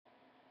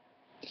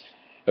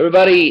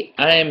Everybody,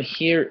 I am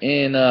here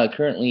in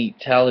currently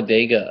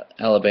Talladega,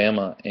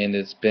 Alabama, and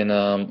it's been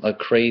a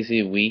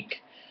crazy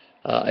week.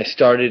 I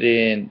started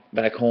in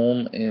back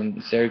home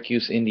in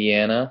Syracuse,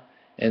 Indiana,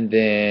 and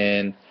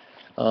then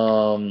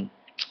um,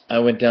 I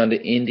went down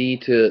to Indy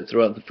to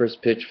throw out the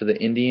first pitch for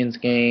the Indians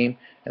game,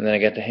 and then I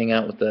got to hang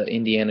out with the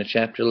Indiana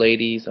chapter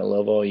ladies. I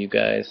love all you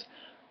guys.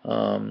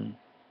 Um,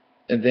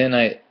 and then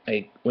I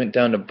went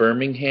down to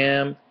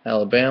Birmingham,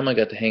 Alabama.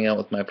 Got to hang out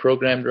with my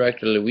program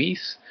director,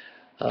 Luis.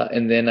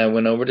 And then I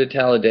went over to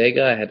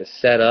Talladega. I had to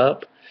set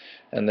up.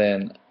 And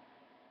then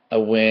I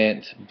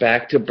went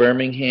back to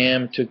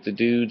Birmingham, took the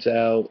dudes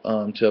out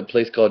to a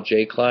place called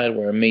J. Clyde,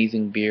 where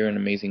amazing beer and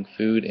amazing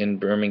food in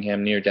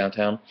Birmingham near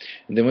downtown.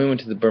 And then we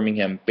went to the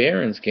Birmingham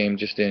Barons game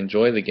just to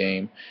enjoy the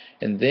game.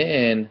 And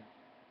then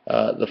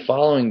the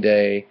following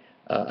day,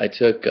 I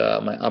took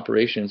my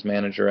operations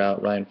manager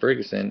out, Ryan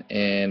Ferguson,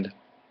 and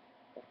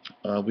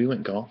we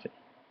went golfing.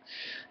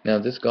 Now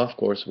this golf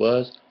course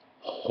was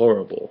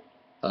horrible.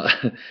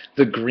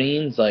 The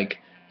greens, like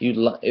it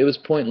was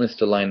pointless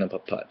to line up a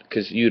putt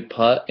because you'd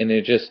putt and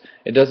it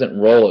doesn't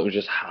roll. It would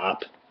just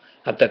hop,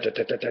 hop, dot, dot,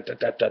 dot, dot, dot,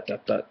 dot, dot,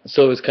 dot, dot.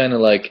 So it was kind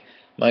of like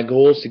my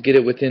goal is to get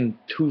it within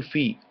 2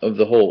 feet of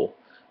the hole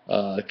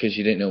because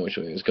you didn't know which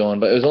way it was going.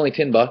 But it was only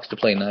 $10 to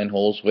play 9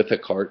 holes with a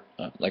cart,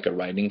 like a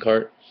riding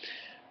cart.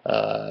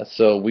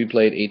 So we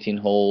played 18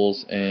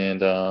 holes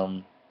and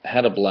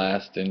had a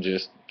blast and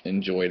just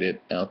enjoyed it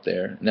out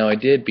there. Now I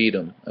did beat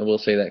him. I will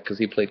say that because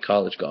he played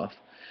college golf.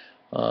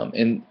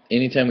 And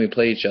anytime we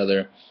play each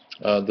other,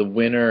 the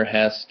winner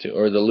has to,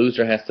 or the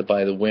loser has to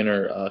buy the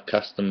winner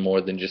custom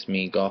more than just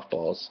me golf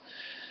balls.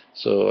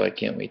 So I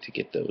can't wait to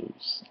get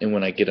those. And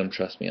when I get them,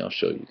 trust me, I'll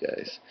show you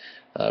guys.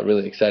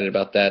 Really excited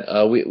about that.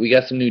 We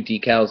got some new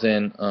decals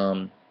in.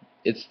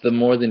 It's the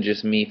More Than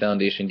Just Me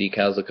Foundation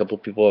decals. A couple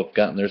people have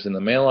gotten theirs in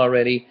the mail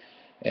already,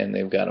 and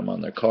they've got them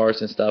on their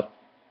cars and stuff.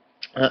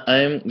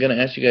 I'm going to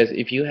ask you guys,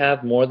 if you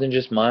have More Than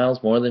Just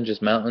Miles, More Than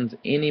Just Mountains,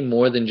 any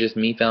More Than Just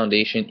Me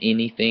Foundation,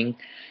 anything,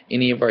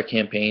 any of our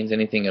campaigns,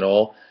 anything at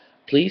all,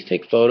 please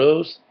take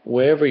photos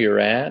wherever you're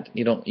at.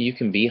 You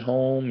can be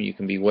home, you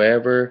can be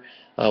wherever.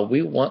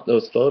 We want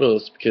those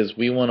photos because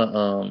we want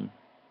to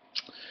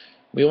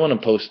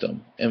post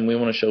them, and we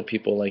want to show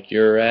people like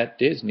you're at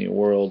Disney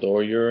World,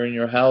 or you're in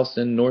your house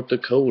in North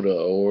Dakota,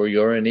 or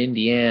you're in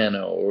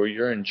Indiana, or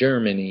you're in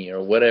Germany,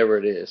 or whatever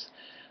it is.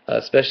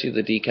 Especially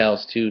the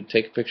decals too.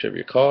 Take a picture of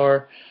your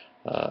car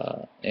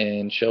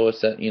and show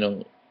us that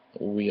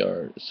we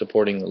are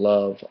supporting the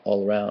love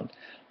all around.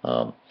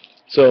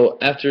 So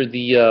after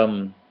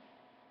the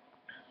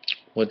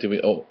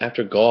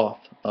after golf,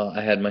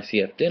 I had my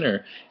CF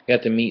dinner. I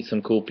got to meet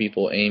some cool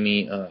people,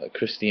 Amy,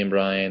 Christy, and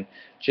Brian.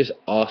 Just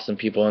awesome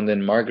people. And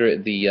then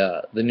Margaret,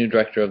 the new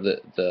director of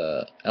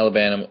the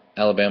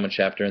Alabama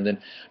chapter. And then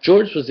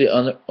George was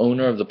the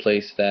owner of the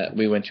place that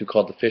we went to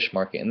called the Fish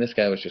Market. And this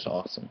guy was just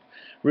awesome.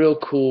 Real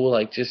cool,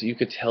 like just you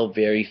could tell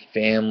very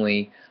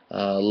family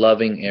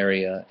loving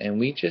area. And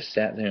we just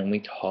sat there and we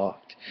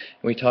talked.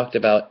 We talked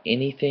about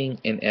anything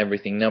and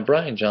everything. Now,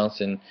 Brian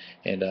Johnson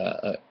and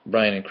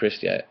Brian and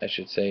Christy, I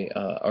should say,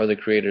 are the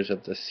creators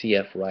of the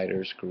CF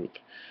Writers group.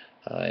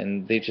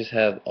 And they just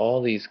have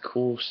all these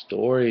cool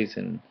stories,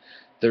 and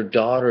their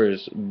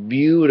daughter's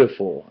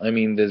beautiful. I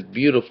mean, this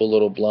beautiful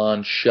little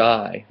blonde,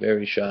 shy,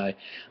 very shy.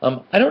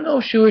 I don't know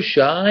if she was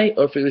shy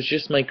or if it was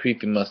just my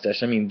creepy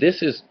mustache. I mean,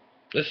 this is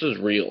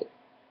real.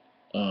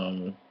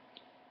 You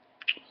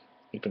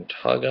can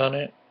tug on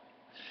it.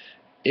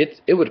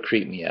 It would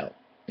creep me out.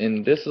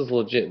 And this is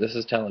legit. This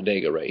is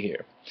Talladega right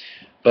here.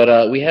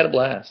 But we had a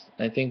blast.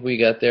 I think we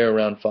got there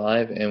around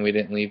 5, and we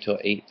didn't leave till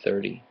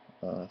 8:30.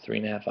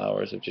 3.5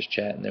 hours of just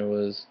chatting. There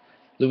was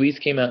Luis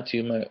came out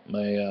too,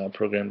 my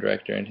program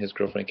director, and his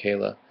girlfriend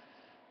Kayla.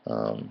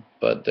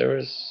 But there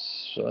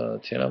was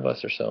 10 of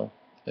us or so.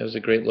 It was a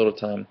great little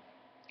time.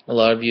 A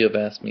lot of you have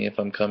asked me if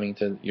I'm coming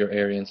to your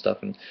area and stuff,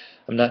 and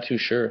I'm not too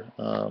sure.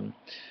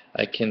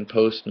 I can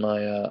post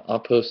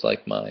I'll post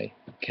like my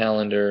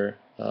calendar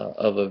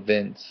of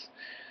events.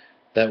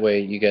 That way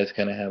you guys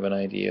kind of have an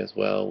idea as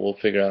well. We'll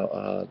figure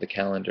out the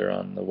calendar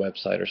on the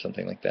website or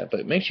something like that.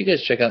 But make sure you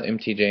guys check out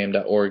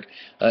mtjm.org.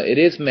 It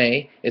is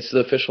May. It's the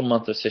official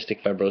month of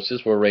cystic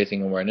fibrosis. We're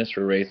raising awareness.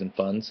 We're raising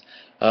funds.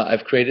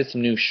 I've created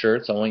some new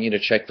shirts. I want you to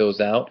check those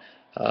out.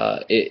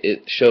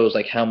 It shows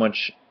like how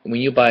much,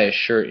 when you buy a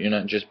shirt, you're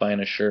not just buying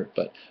a shirt,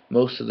 but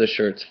most of the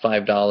shirts,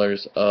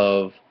 $5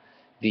 of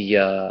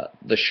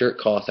the shirt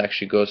cost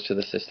actually goes to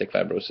the Cystic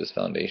Fibrosis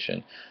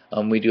Foundation.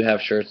 We do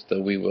have shirts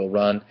that we will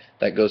run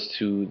that goes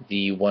to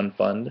the One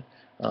Fund,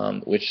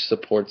 which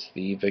supports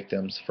the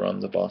victims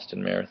from the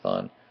Boston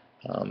Marathon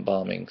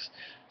bombings.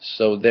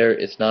 So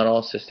it's not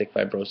all cystic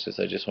fibrosis.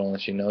 I just want to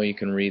let you know. You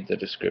can read the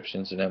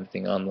descriptions and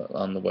everything on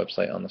the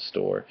website, on the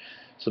store.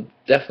 So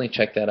definitely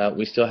check that out.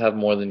 We still have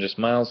More Than Just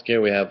Miles gear.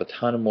 We have a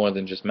ton of More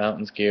Than Just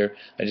Mountains gear.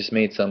 I just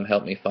made some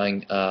Help Me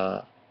Find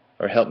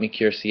or Help Me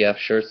Cure CF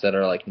shirts that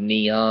are like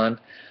neon.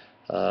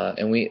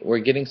 And we're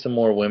getting some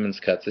more women's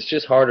cuts. It's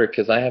just harder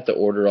because I have to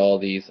order all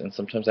these, and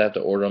sometimes I have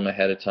to order them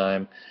ahead of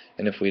time.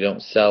 And if we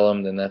don't sell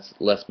them, then that's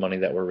less money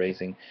that we're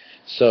raising.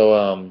 So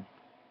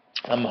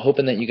I'm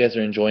hoping that you guys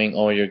are enjoying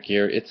all your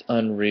gear. It's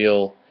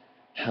unreal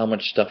how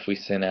much stuff we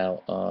send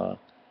out.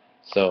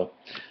 So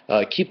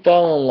keep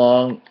following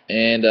along,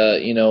 and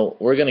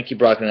we're gonna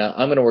keep rocking it out.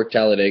 I'm gonna work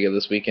Talladega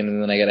this weekend,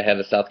 and then I gotta head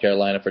to South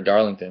Carolina for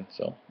Darlington.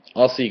 So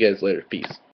I'll see you guys later. Peace.